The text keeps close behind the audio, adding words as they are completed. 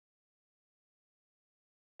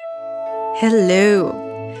Hello.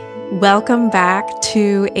 Welcome back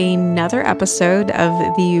to another episode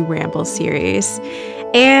of the Rambles series.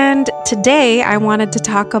 And today I wanted to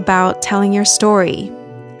talk about telling your story.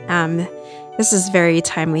 This is very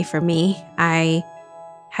timely for me. I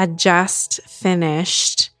had just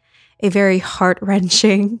finished a very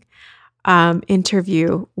heart-wrenching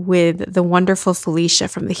interview with the wonderful Felicia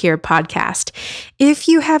from the Here podcast. If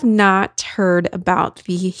you have not heard about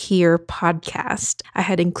the Here podcast, I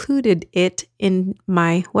had included it in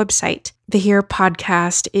my website. The Here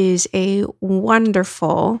podcast is a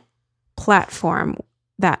wonderful platform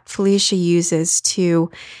that Felicia uses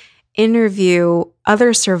to interview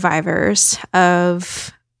other survivors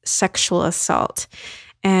of sexual assault.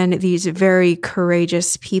 And these very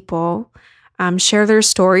courageous people share their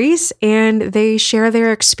stories and they share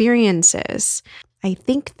their experiences. I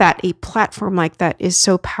think that a platform like that is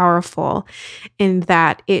so powerful in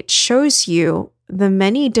that it shows you the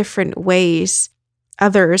many different ways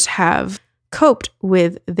others have coped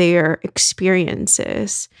with their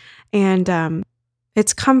experiences. And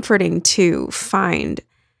it's comforting to find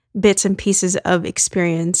bits and pieces of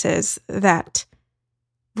experiences that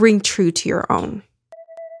ring true to your own.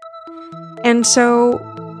 And so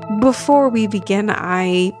before we begin,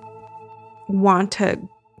 I want to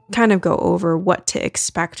kind of go over what to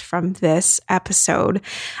expect from this episode.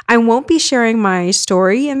 I won't be sharing my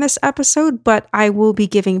story in this episode, but I will be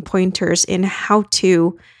giving pointers in how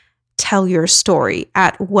to tell your story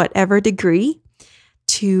at whatever degree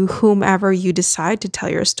to whomever you decide to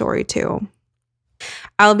tell your story to.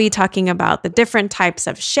 I'll be talking about the different types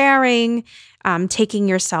of sharing, taking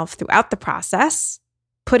yourself throughout the process,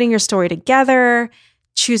 putting your story together,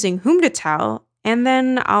 choosing whom to tell, and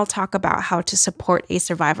then I'll talk about how to support a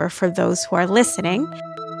survivor for those who are listening.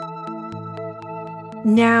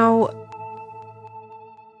 Now,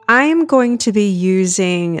 I'm going to be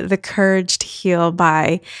using The Courage to Heal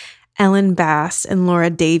by Ellen Bass and Laura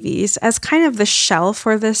Davies as kind of the shell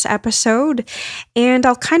for this episode, and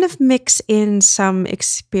I'll kind of mix in some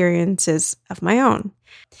experiences of my own.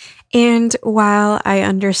 And while I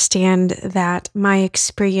understand that my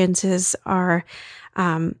experiences are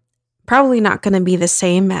probably not going to be the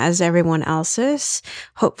same as everyone else's,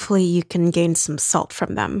 hopefully you can gain some salt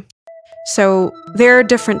from them. So there are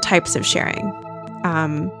different types of sharing.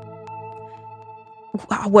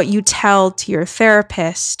 What you tell to your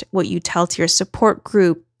therapist, what you tell to your support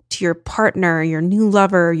group, to your partner, your new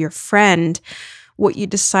lover, your friend, what you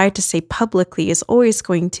decide to say publicly is always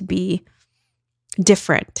going to be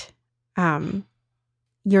different.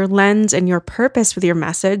 Your lens and your purpose with your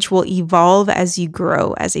message will evolve as you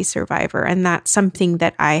grow as a survivor. And that's something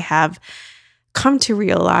that I have come to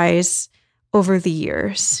realize over the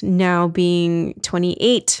years. Now being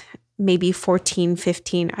 28, maybe 14,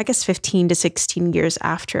 15, I guess 15 to 16 years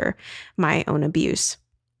after my own abuse.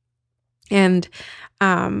 And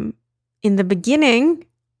in the beginning,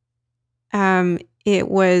 it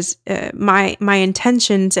was my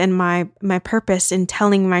intentions and my purpose in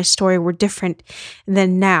telling my story were different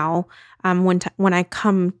than now. When I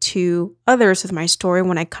come to others with my story,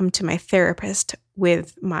 when I come to my therapist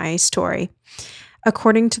with my story.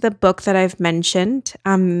 According to the book that I've mentioned,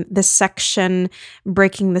 the section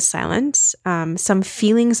Breaking the Silence, some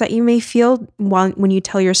feelings that you may feel when you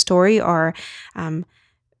tell your story are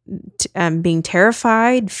being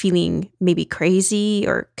terrified, feeling maybe crazy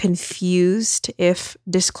or confused if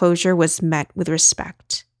disclosure was met with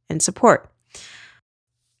respect and support.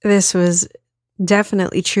 This was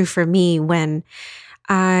definitely true for me when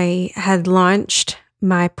I had launched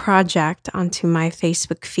my project onto my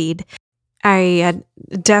Facebook feed. I had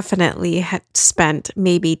definitely spent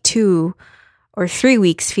maybe 2 or 3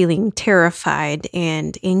 weeks feeling terrified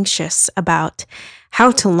and anxious about how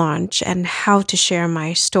to launch and how to share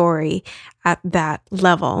my story at that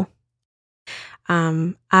level.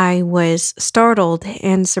 I was startled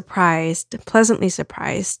and pleasantly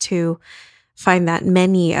surprised to find that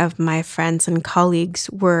many of my friends and colleagues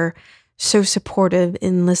were so supportive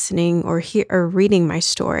in listening or reading my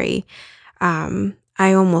story. I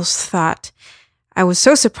was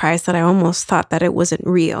so surprised that I almost thought that it wasn't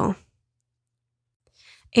real.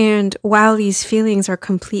 And while these feelings are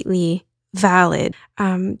completely valid,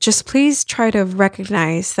 just please try to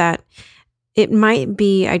recognize that it might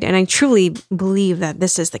be, and I truly believe that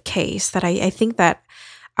this is the case, that I think that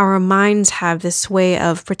our minds have this way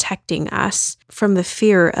of protecting us from the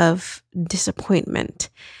fear of disappointment.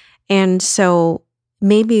 And so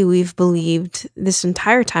maybe we've believed this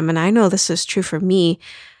entire time, and I know this is true for me,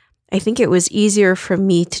 I think it was easier for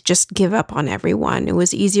me to just give up on everyone. It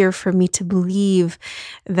was easier for me to believe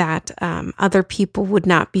that other people would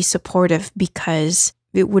not be supportive because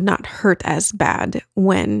it would not hurt as bad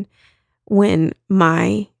when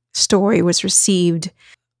my story was received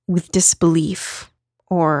with disbelief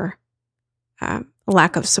or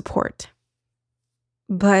lack of support.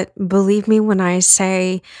 But believe me when I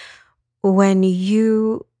say, when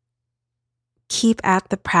you keep at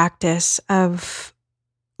the practice of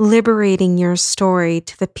liberating your story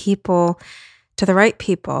to the right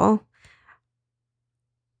people,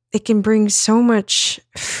 it can bring so much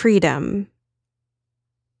freedom,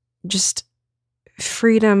 just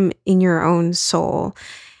freedom in your own soul.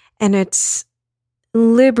 And it's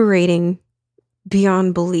liberating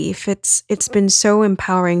beyond belief. It's been so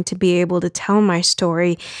empowering to be able to tell my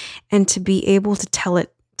story and to be able to tell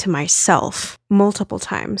it to myself multiple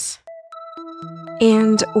times.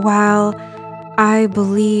 And while I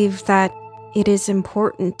believe that it is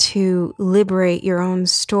important to liberate your own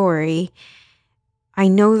story, I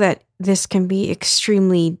know that this can be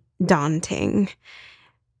extremely daunting.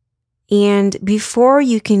 And before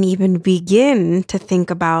you can even begin to think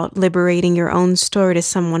about liberating your own story to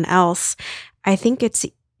someone else, I think it's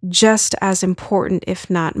just as important, if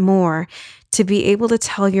not more, to be able to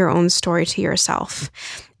tell your own story to yourself.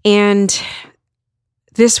 And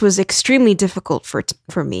this was extremely difficult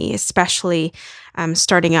for me, especially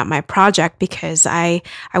starting out my project, because I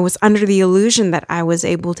was under the illusion that I was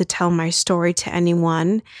able to tell my story to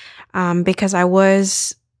anyone because I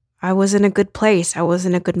was in a good place. I was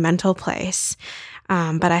in a good mental place.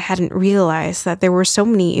 But I hadn't realized that there were so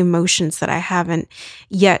many emotions that I haven't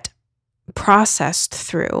yet processed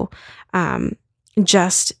through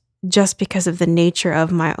just because of the nature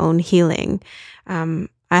of my own healing.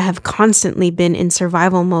 I have constantly been in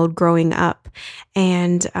survival mode growing up.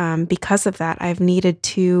 And because of that, I've needed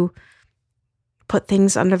to put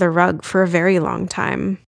things under the rug for a very long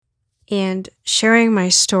time. And sharing my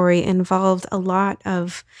story involved a lot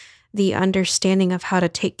of the understanding of how to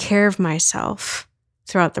take care of myself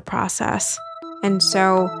throughout the process. And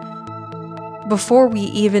so before we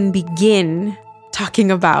even begin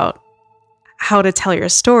talking about how to tell your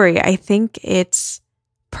story, I think it's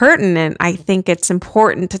pertinent. I think it's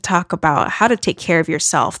important to talk about how to take care of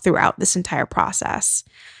yourself throughout this entire process.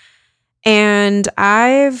 And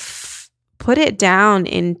I've put it down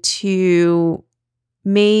into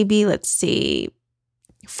maybe,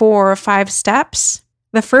 4 or 5 steps.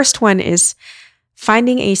 The first one is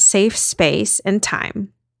finding a safe space and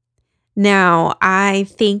time. Now, I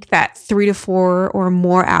think that 3 to 4 or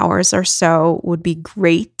more hours or so would be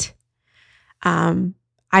great.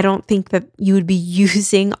 I don't think that you would be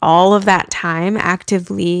using all of that time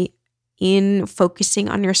actively in focusing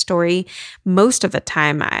on your story. Most of the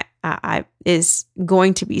time is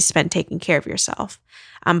going to be spent taking care of yourself.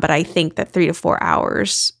 But I think that 3 to 4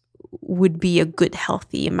 hours would be a good,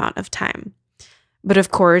 healthy amount of time. But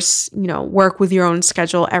of course, work with your own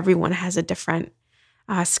schedule. Everyone has a different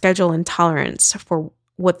schedule and tolerance for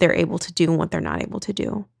what they're able to do and what they're not able to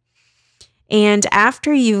do. And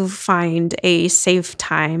after you find a safe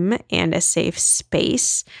time and a safe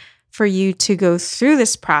space for you to go through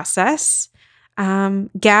this process,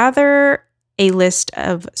 gather a list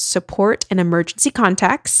of support and emergency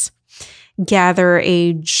contacts, gather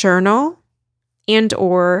a journal and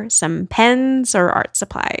or some pens or art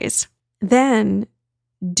supplies. Then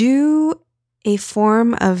do a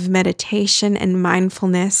form of meditation and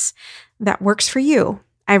mindfulness that works for you.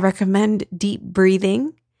 I recommend deep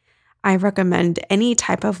breathing. I recommend any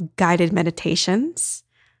type of guided meditations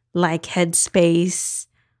like Headspace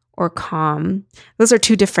or Calm. Those are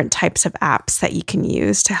 2 different types of apps that you can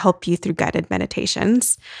use to help you through guided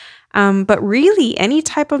meditations. But really, any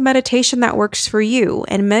type of meditation that works for you.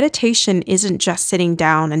 And meditation isn't just sitting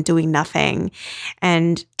down and doing nothing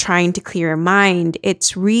and trying to clear your mind.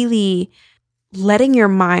 It's really letting your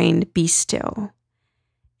mind be still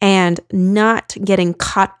and not getting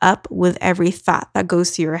caught up with every thought that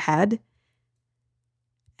goes through your head.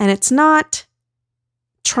 And it's not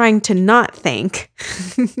trying to not think.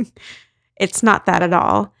 It's not that at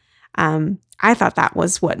all. I thought that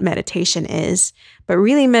was what meditation is. But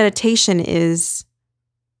really, meditation is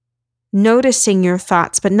noticing your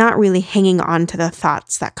thoughts, but not really hanging on to the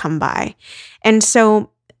thoughts that come by. And so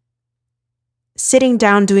sitting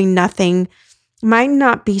down doing nothing might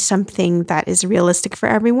not be something that is realistic for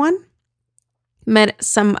everyone.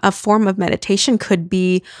 A form of meditation could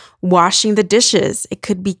be washing the dishes. It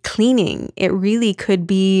could be cleaning. It really could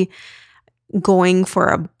be going for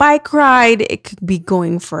a bike ride. It could be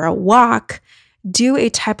going for a walk. Do a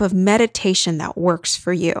type of meditation that works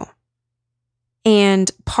for you. And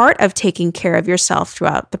part of taking care of yourself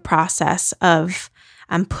throughout the process of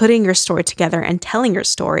putting your story together and telling your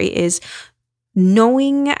story is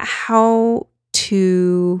knowing how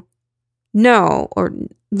to know, or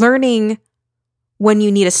learning when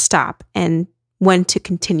you need to stop and when to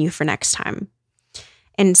continue for next time.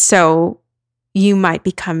 And so you might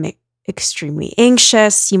become extremely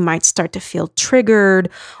anxious. You might start to feel triggered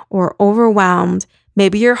or overwhelmed.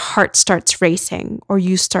 Maybe your heart starts racing, or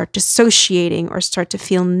you start dissociating or start to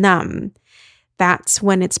feel numb. That's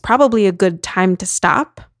when it's probably a good time to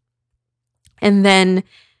stop and then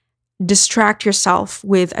distract yourself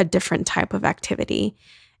with a different type of activity.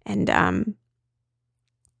 And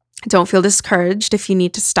don't feel discouraged if you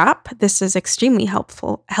need to stop. This is extremely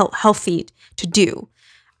healthy to do.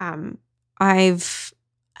 I've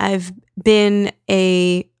been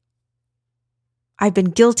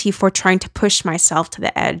guilty for trying to push myself to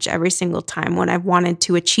the edge every single time when I've wanted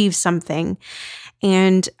to achieve something,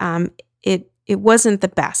 and it wasn't the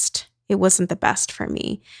best. It wasn't the best for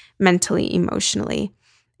me mentally, emotionally.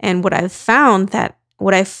 And what I've found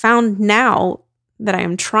now that I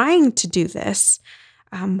am trying to do this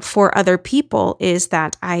for other people is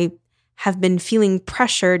that I have been feeling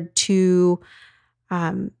pressured to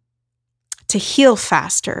heal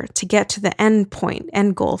faster, to get to the end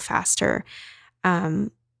goal faster.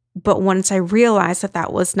 But once I realized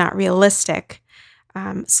that was not realistic,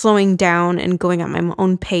 slowing down and going at my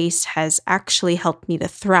own pace has actually helped me to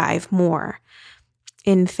thrive more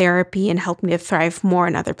in therapy and helped me to thrive more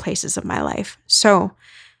in other places of my life. So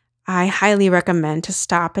I highly recommend to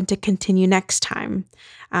stop and to continue next time.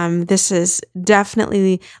 This is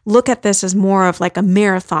definitely, look at this as more of like a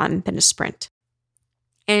marathon than a sprint.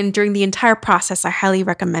 And during the entire process, I highly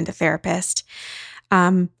recommend a therapist,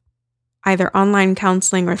 either online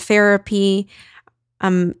counseling or therapy.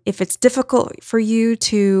 If it's difficult for you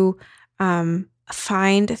to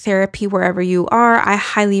find therapy wherever you are, I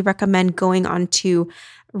highly recommend going onto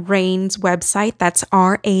RAINN's website. That's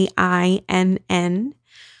RAINN.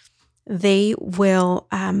 They will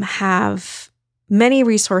have many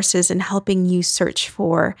resources in helping you search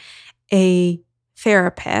for a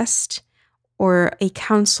therapist or a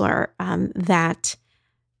counselor that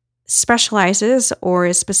specializes or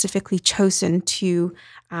is specifically chosen to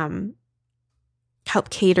help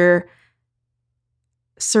cater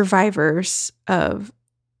survivors of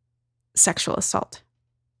sexual assault.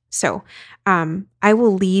 So I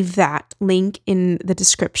will leave that link in the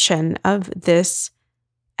description of this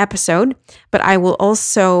episode, but I will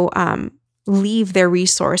also leave their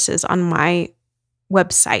resources on my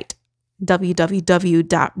website,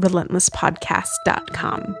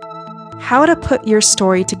 www.relentlesspodcast.com. How to put your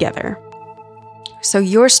story together. So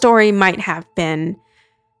your story might have been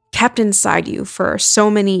kept inside you for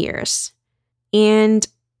so many years, and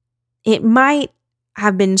it might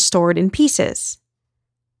have been stored in pieces.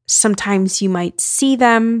 Sometimes you might see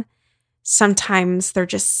them, sometimes they're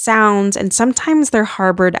just sounds, and sometimes they're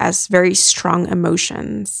harbored as very strong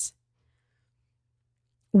emotions.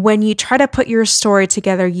 When you try to put your story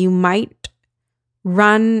together, you might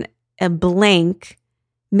run a blank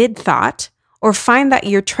mid-thought or find that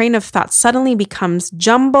your train of thought suddenly becomes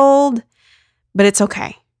jumbled, but it's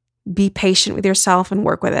okay. Be patient with yourself and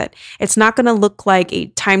work with it. It's not going to look like a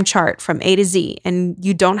time chart from A to Z, and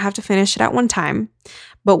you don't have to finish it at one time.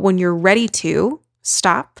 But when you're ready to,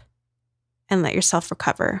 stop and let yourself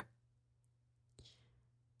recover.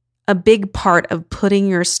 A big part of putting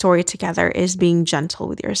your story together is being gentle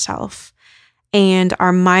with yourself. And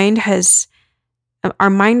our mind is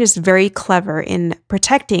very clever in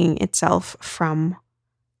protecting itself from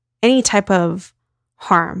any type of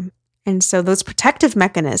harm. And so those protective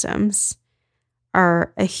mechanisms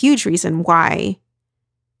are a huge reason why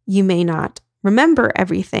you may not remember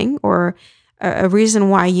everything, or a reason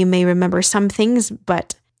why you may remember some things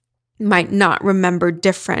but might not remember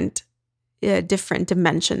different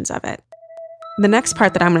dimensions of it. The next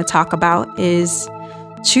part that I'm going to talk about is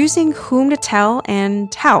choosing whom to tell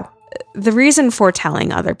and how. The reason for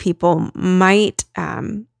telling other people might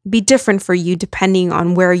be different for you depending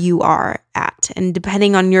on where you are at and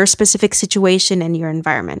depending on your specific situation and your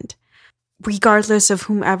environment. Regardless of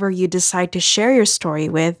whomever you decide to share your story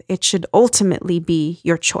with, it should ultimately be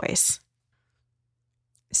your choice.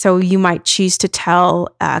 So you might choose to tell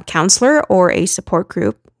a counselor or a support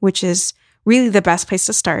group, which is really the best place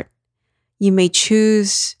to start. You may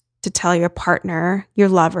choose to tell your partner, your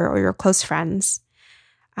lover, or your close friends.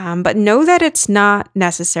 But know that it's not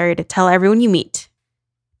necessary to tell everyone you meet.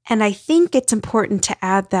 And I think it's important to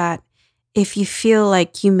add that if you feel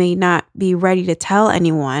like you may not be ready to tell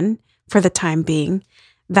anyone for the time being,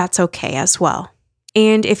 that's okay as well.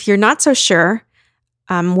 And if you're not so sure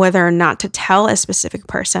whether or not to tell a specific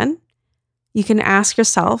person, you can ask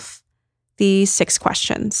yourself these 6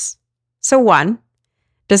 questions. So 1,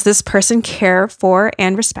 Does this person care for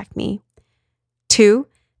and respect me? 2,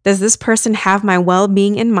 does this person have my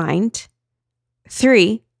well-being in mind?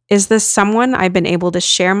 3, is this someone I've been able to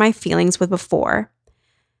share my feelings with before?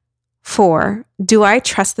 4, do I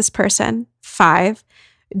trust this person? 5,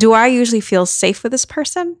 do I usually feel safe with this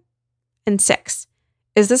person? And 6,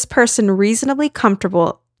 is this person reasonably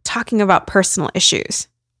comfortable talking about personal issues?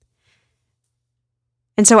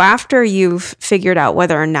 And so after you've figured out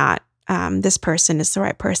whether or not this person is the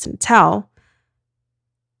right person to tell,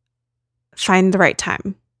 find the right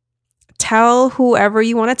time. Tell whoever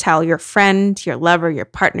you want to tell, your friend, your lover, your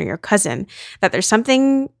partner, your cousin, that there's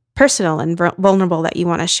something personal and vulnerable that you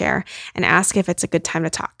want to share, and ask if it's a good time to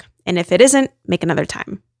talk. And if it isn't, make another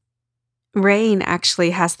time. Rain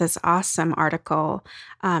actually has this awesome article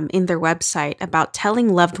in their website about telling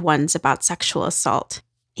loved ones about sexual assault.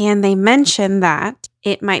 And they mention that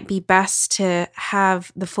it might be best to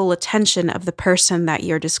have the full attention of the person that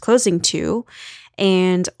you're disclosing to,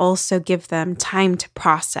 and also give them time to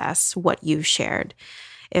process what you've shared.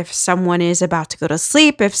 If someone is about to go to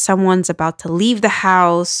sleep, if someone's about to leave the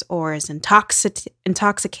house or is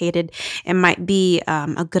intoxicated, it might be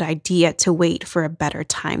a good idea to wait for a better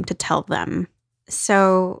time to tell them.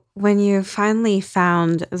 So when you finally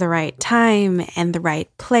found the right time and the right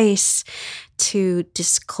place to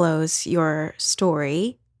disclose your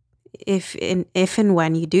story, if and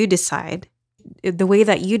when you do decide, the way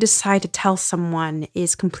that you decide to tell someone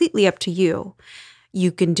is completely up to you.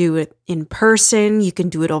 You can do it in person. You can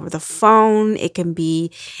do it over the phone. It can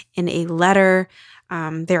be in a letter.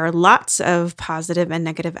 There are lots of positive and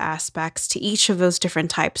negative aspects to each of those different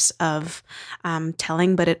types of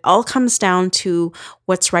telling, but it all comes down to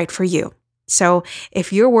what's right for you. So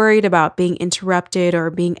if you're worried about being interrupted or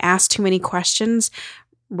being asked too many questions,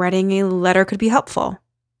 writing a letter could be helpful.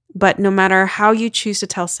 But no matter how you choose to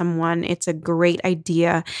tell someone, it's a great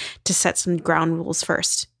idea to set some ground rules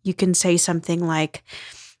first. You can say something like,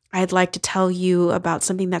 I'd like to tell you about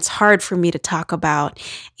something that's hard for me to talk about,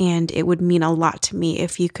 and it would mean a lot to me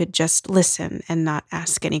if you could just listen and not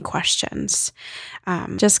ask any questions.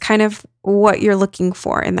 Just kind of what you're looking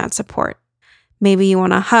for in that support. Maybe you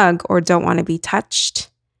want a hug or don't want to be touched.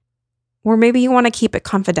 Or maybe you want to keep it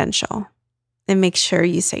confidential, and make sure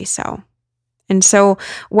you say so. And so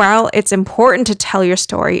while it's important to tell your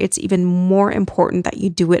story, it's even more important that you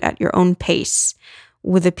do it at your own pace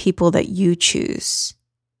with the people that you choose.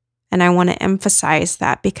 And I want to emphasize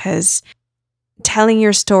that because telling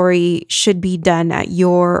your story should be done at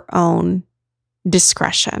your own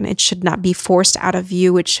discretion. It should not be forced out of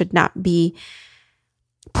you. It should not be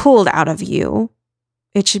pulled out of you.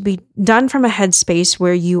 It should be done from a headspace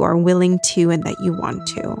where you are willing to and that you want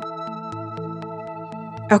to.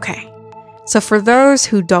 Okay. So for those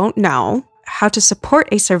who don't know how to support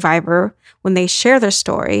a survivor when they share their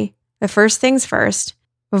story, the first things first,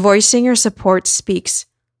 voicing your support speaks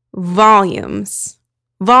volumes.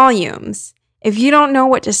 Volumes. If you don't know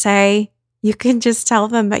what to say, you can just tell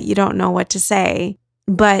them that you don't know what to say.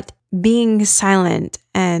 But being silent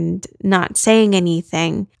and not saying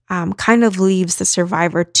anything kind of leaves the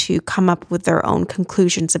survivor to come up with their own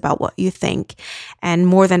conclusions about what you think. And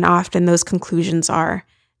more than often, those conclusions are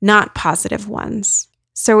not positive ones.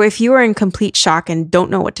 So if you are in complete shock and don't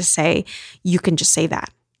know what to say, you can just say that.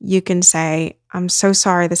 You can say, I'm so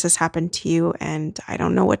sorry this has happened to you and I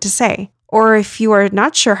don't know what to say. Or if you are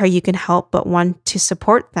not sure how you can help but want to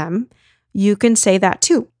support them, you can say that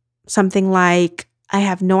too. Something like, I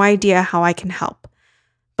have no idea how I can help,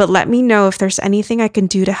 but let me know if there's anything I can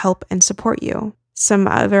do to help and support you. Some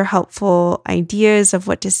other helpful ideas of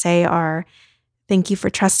what to say are, thank you for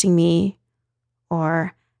trusting me,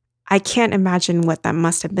 or I can't imagine what that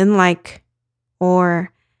must have been like,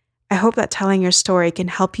 or I hope that telling your story can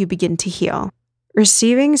help you begin to heal.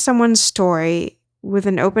 Receiving someone's story with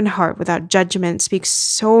an open heart without judgment speaks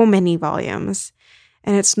so many volumes.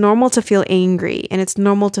 And it's normal to feel angry, and it's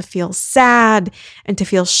normal to feel sad and to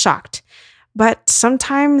feel shocked. But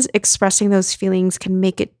sometimes expressing those feelings can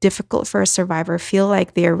make it difficult for a survivor to feel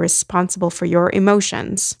like they are responsible for your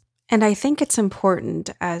emotions. And I think it's important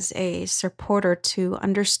as a supporter to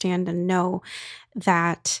understand and know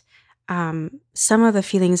that some of the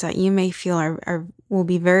feelings that you may feel will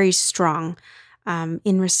be very strong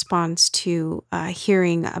in response to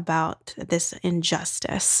hearing about this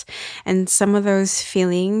injustice. And some of those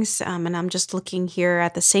feelings, and I'm just looking here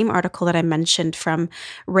at the same article that I mentioned from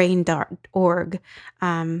rain.org,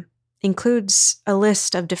 includes a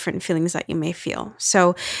list of different feelings that you may feel.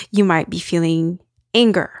 So you might be feeling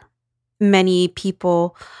anger, Many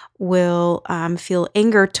people will feel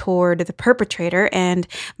anger toward the perpetrator and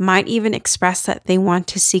might even express that they want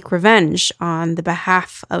to seek revenge on the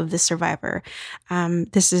behalf of the survivor.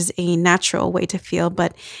 This is a natural way to feel,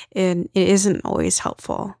 but it isn't always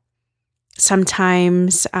helpful.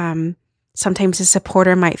 Sometimes a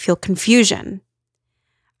supporter might feel confusion.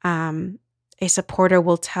 A supporter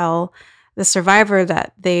will tell the survivor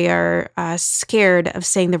that they are scared of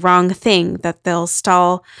saying the wrong thing, that they'll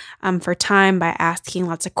stall for time by asking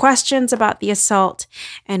lots of questions about the assault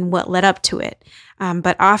and what led up to it.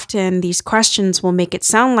 But often these questions will make it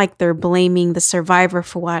sound like they're blaming the survivor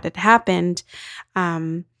for what had happened,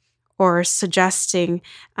 or suggesting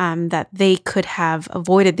that they could have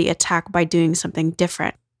avoided the attack by doing something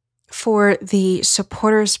different. For the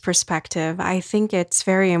supporter's perspective, I think it's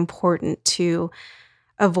very important to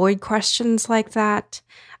avoid questions like that,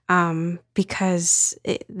 because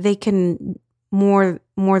they can more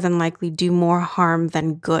than likely do more harm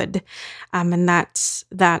than good, and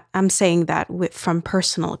that I'm saying that from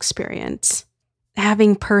personal experience,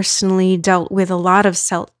 having personally dealt with a lot of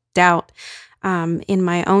self-doubt in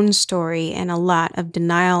my own story, and a lot of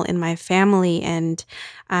denial in my family, and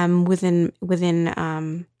within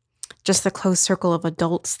just the close circle of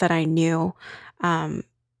adults that I knew.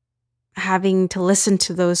 Having to listen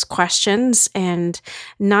to those questions and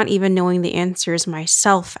not even knowing the answers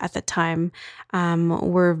myself at the time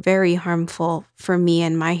were very harmful for me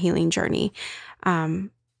and my healing journey.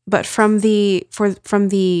 But from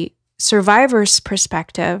the survivor's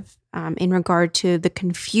perspective, in regard to the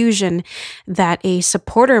confusion that a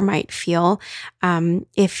supporter might feel,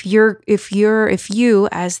 if you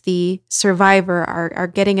as the survivor are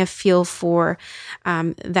getting a feel for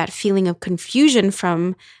that feeling of confusion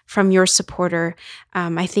from your supporter,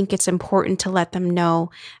 I think it's important to let them know,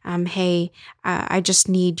 hey, I just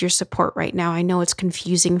need your support right now. I know it's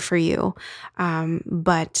confusing for you,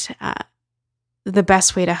 but the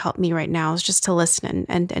best way to help me right now is just to listen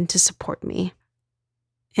and to support me.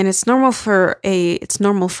 And it's normal for a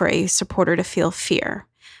supporter to feel fear.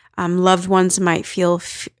 Loved ones might feel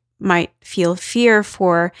fear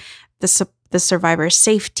for the survivor's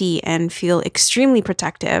safety and feel extremely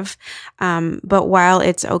protective. But while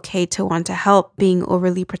it's okay to want to help, being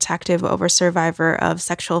overly protective over survivor of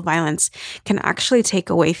sexual violence can actually take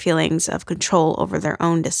away feelings of control over their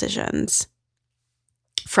own decisions.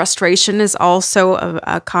 Frustration is also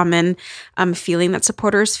a common feeling that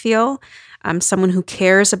supporters feel. Someone who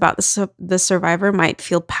cares about the survivor might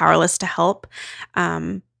feel powerless to help,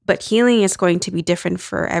 but healing is going to be different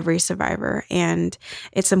for every survivor, and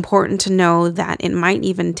it's important to know that it might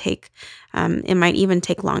even take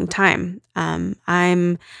long time.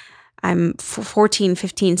 I'm 14,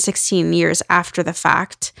 15, 16 years after the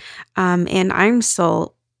fact, and I'm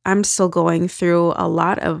still going through a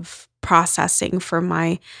lot of processing for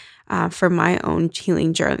my own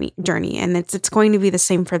healing journey, and it's going to be the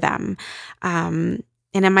same for them.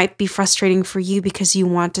 And it might be frustrating for you because you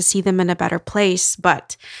want to see them in a better place,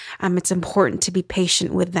 but it's important to be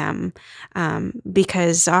patient with them,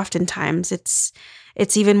 because oftentimes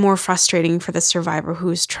it's even more frustrating for the survivor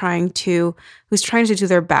who's trying to do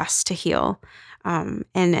their best to heal,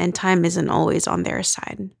 and time isn't always on their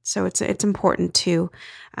side. So it's important to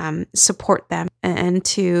support them and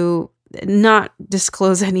to not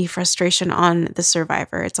disclose any frustration on the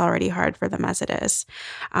survivor. It's already hard for them as it is.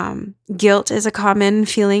 Guilt is a common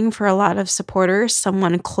feeling for a lot of supporters.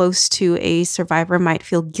 Someone close to a survivor might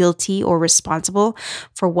feel guilty or responsible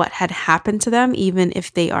for what had happened to them, even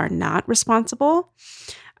if they are not responsible.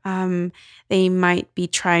 They might be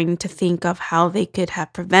trying to think of how they could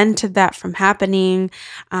have prevented that from happening.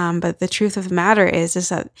 But the truth of the matter is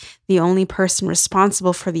that the only person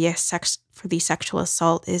responsible for the sexual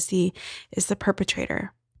assault is the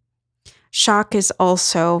perpetrator. Shock is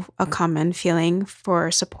also a common feeling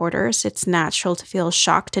for supporters. It's natural to feel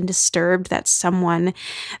shocked and disturbed that someone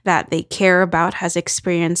that they care about has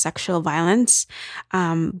experienced sexual violence.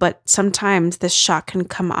 But sometimes this shock can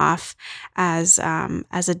come off as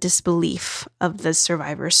a disbelief of the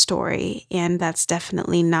survivor's story, and that's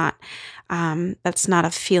definitely not a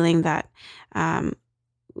feeling that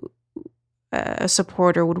a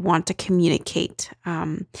supporter would want to communicate.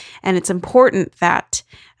 And it's important that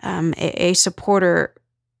a supporter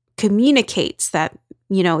communicates that,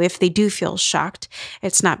 if they do feel shocked,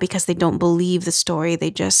 it's not because they don't believe the story.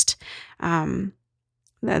 They just,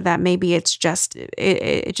 that maybe it's just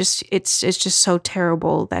so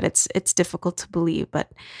terrible that it's difficult to believe.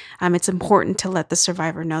 But it's important to let the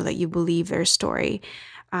survivor know that you believe their story.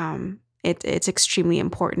 It's extremely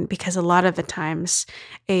important because a lot of the times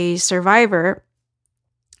a survivor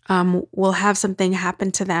will have something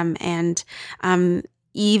happen to them, and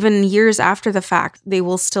even years after the fact, they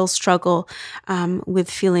will still struggle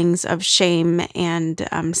with feelings of shame and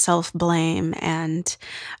self-blame and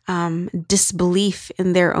disbelief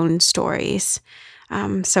in their own stories.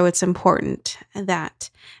 So it's important that,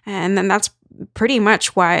 and then that's pretty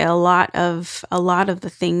much why a lot of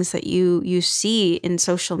the things that you see in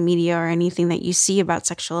social media or anything that you see about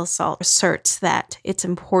sexual assault asserts that it's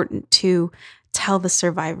important to tell the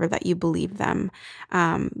survivor that you believe them,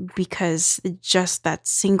 because just that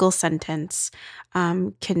single sentence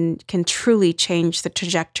can truly change the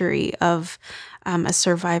trajectory of a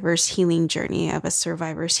survivor's healing journey, of a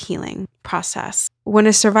survivor's healing process. When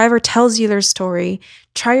a survivor tells you their story,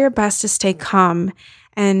 try your best to stay calm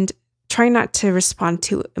and try not to respond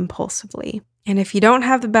too impulsively. And if you don't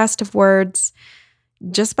have the best of words,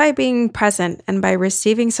 just by being present and by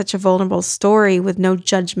receiving such a vulnerable story with no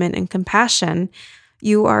judgment and compassion,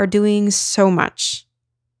 you are doing so much.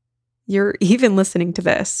 You're even listening to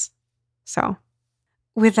this. So,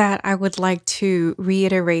 with that, I would like to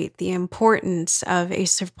reiterate the importance of a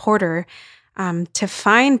supporter to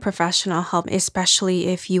find professional help, especially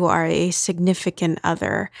if you are a significant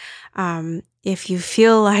other. If you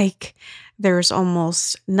feel like there's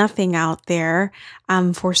almost nothing out there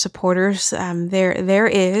for supporters, there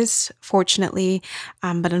is, fortunately,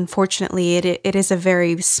 but unfortunately, it is a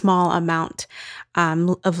very small amount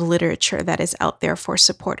of literature that is out there for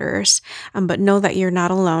supporters. But know that you're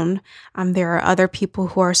not alone. There are other people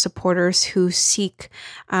who are supporters who seek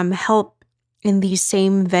help in these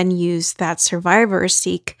same venues that survivors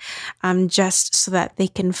seek, just so that they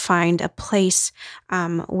can find a place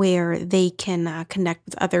where they can connect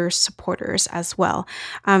with other supporters as well.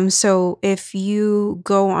 So if you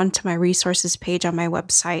go onto my resources page on my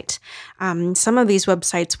website, some of these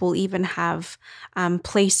websites will even have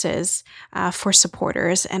places for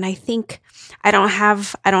supporters. And I think I don't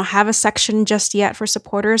have a section just yet for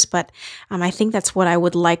supporters, but I think that's what I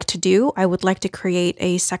would like to do. I would like to create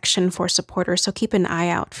a section for supporters, so keep an eye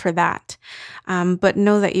out for that. But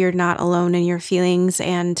know that you're not alone in your feelings,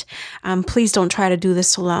 and please don't try to do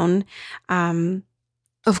this alone.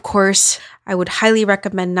 Of course, I would highly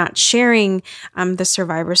recommend not sharing the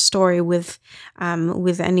survivor story with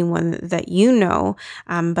anyone that you know,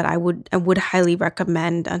 but I would highly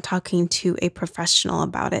recommend talking to a professional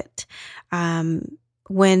about it.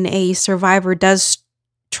 When a survivor does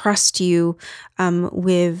trust you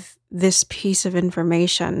with this piece of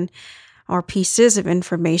information or pieces of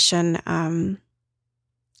information,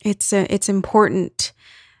 it's important.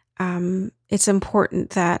 It's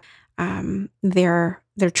important that their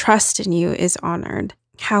trust in you is honored.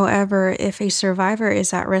 However, if a survivor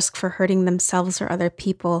is at risk for hurting themselves or other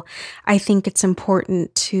people, I think it's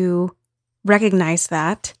important to recognize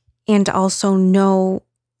that and also know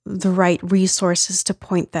the right resources to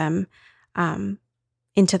point them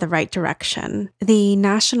into the right direction. The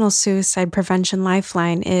National Suicide Prevention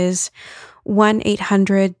Lifeline is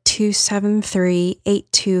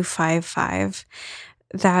 1-800-273-8255.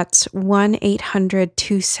 That's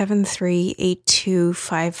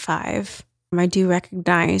 1-800-273-8255. I do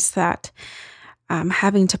recognize that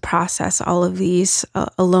having to process all of these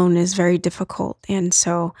alone is very difficult. And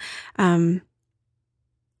so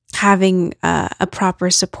having a proper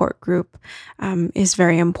support group is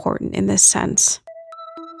very important in this sense.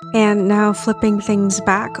 And now flipping things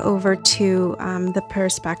back over to the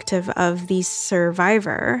perspective of the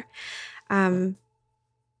survivor.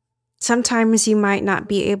 Sometimes you might not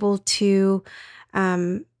be able to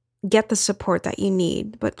get the support that you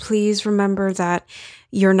need, but please remember that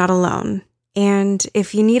you're not alone. And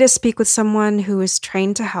if you need to speak with someone who is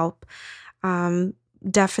trained to help,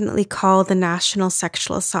 definitely call the National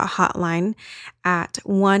Sexual Assault Hotline at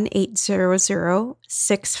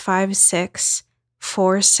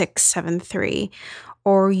 1-800-656-4673,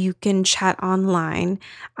 or you can chat online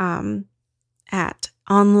at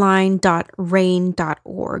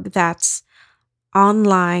online.rainn.org. That's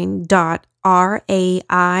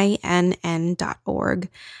online.rainn.org.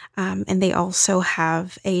 And they also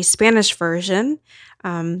have a Spanish version,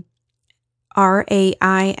 rainn.org/es.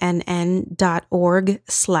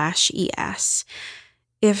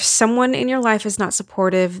 If someone in your life is not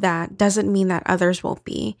supportive, that doesn't mean that others won't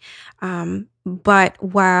be. But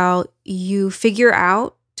while you figure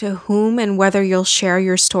out to whom and whether you'll share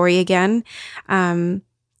your story again,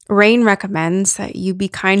 Rainn recommends that you be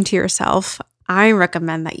kind to yourself. I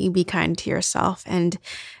recommend that you be kind to yourself and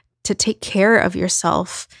to take care of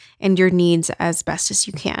yourself and your needs as best as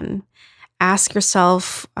you can. Ask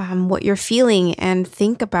yourself what you're feeling and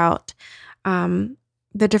think about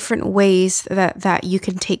the different ways that you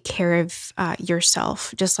can take care of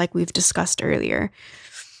yourself, just like we've discussed earlier.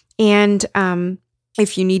 And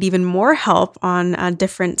if you need even more help on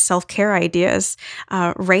different self-care ideas,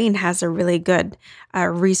 Rain has a really good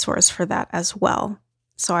resource for that as well.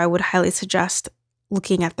 So I would highly suggest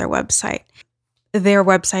looking at their website. Their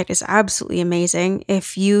website is absolutely amazing.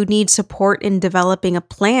 If you need support in developing a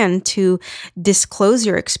plan to disclose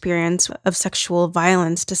your experience of sexual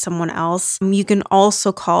violence to someone else, you can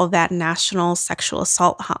also call that National Sexual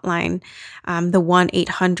Assault Hotline, the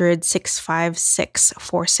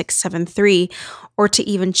 1-800-656-4673, or to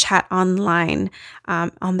even chat online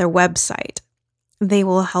on their website. They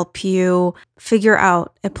will help you figure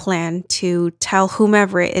out a plan to tell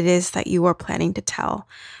whomever it is that you are planning to tell.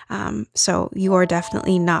 So you are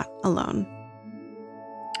definitely not alone.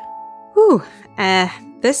 Whew.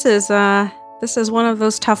 This is one of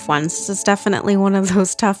those tough ones. This is definitely one of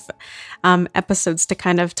those tough episodes to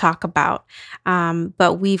kind of talk about.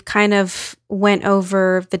 But we've kind of went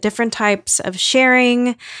over the different types of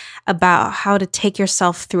sharing, about how to take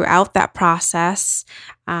yourself throughout that process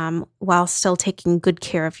while still taking good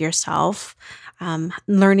care of yourself,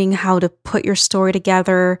 learning how to put your story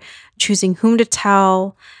together, choosing whom to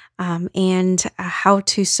tell, and how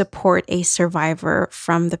to support a survivor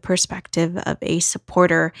from the perspective of a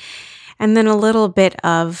supporter. And then a little bit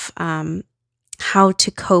of how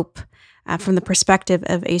to cope from the perspective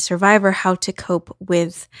of a survivor, how to cope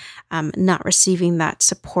with not receiving that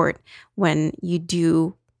support when you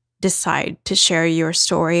do decide to share your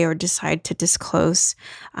story or decide to disclose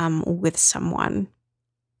with someone.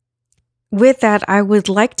 With that, I would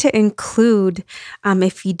like to include,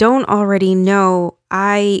 if you don't already know,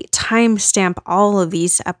 I timestamp all of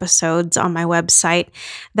these episodes on my website.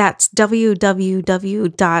 That's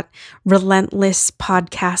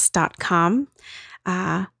www.relentlesspodcast.com.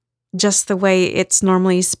 Just the way it's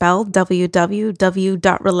normally spelled,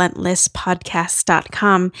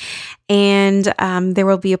 www.relentlesspodcast.com. And there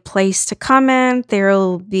will be a place to comment. There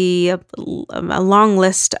will be a long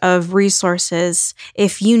list of resources.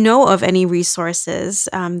 If you know of any resources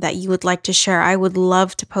that you would like to share, I would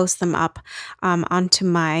love to post them up onto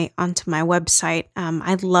my website.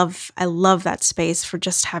 I love that space for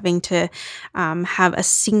just having to have a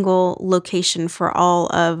single location for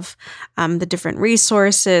all of the different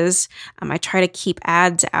resources. I try to keep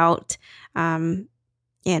ads out,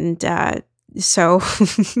 so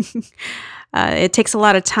it takes a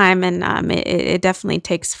lot of time, and it definitely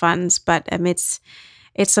takes funds, but it's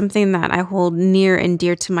something that I hold near and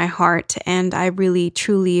dear to my heart, and I really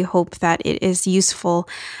truly hope that it is useful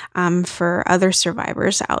for other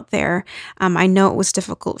survivors out there. I know it was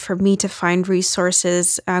difficult for me to find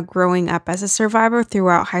resources growing up as a survivor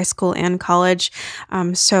throughout high school and college,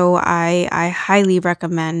 so I highly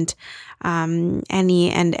recommend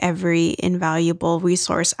any and every invaluable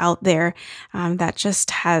resource out there that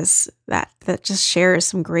just has that just shares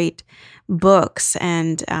some great books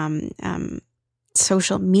and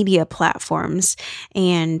social media platforms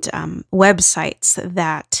and websites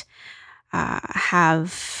that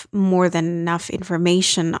have more than enough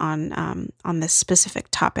information on this specific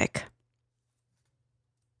topic.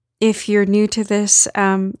 If you're new to this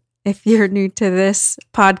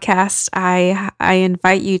podcast, I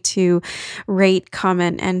invite you to rate,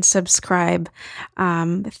 comment, and subscribe.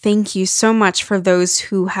 Thank you so much for those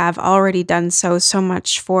who have already done so. So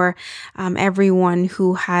much for everyone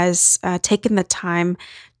who has taken the time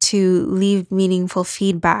to leave meaningful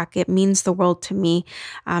feedback. It means the world to me.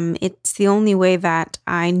 It's the only way that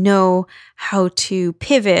I know how to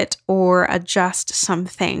pivot or adjust some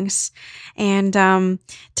things. And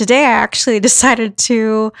today I actually decided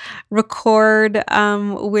to record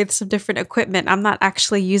with some different equipment. I'm not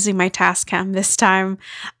actually using my Tascam this time.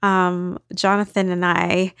 Jonathan and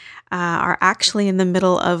I are actually in the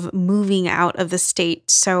middle of moving out of the state.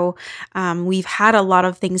 So we've had a lot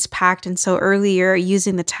of things packed. And so earlier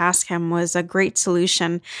using the Tascam was a great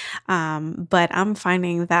solution. But I'm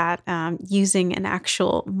finding that using an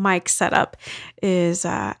actual mic setup is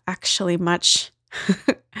actually much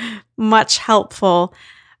much helpful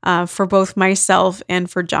for both myself and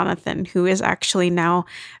for Jonathan, who is actually now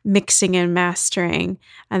mixing and mastering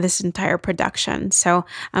this entire production. So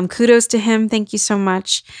kudos to him. Thank you so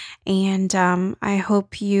much. And I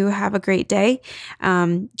hope you have a great day.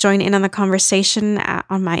 Join in on the conversation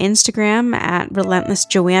on my Instagram at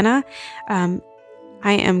relentlessjoanna.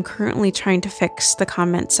 I am currently trying to fix the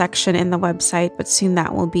comment section in the website, but soon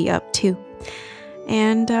that will be up too.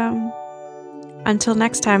 And until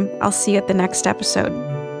next time, I'll see you at the next episode.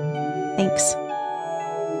 Thanks.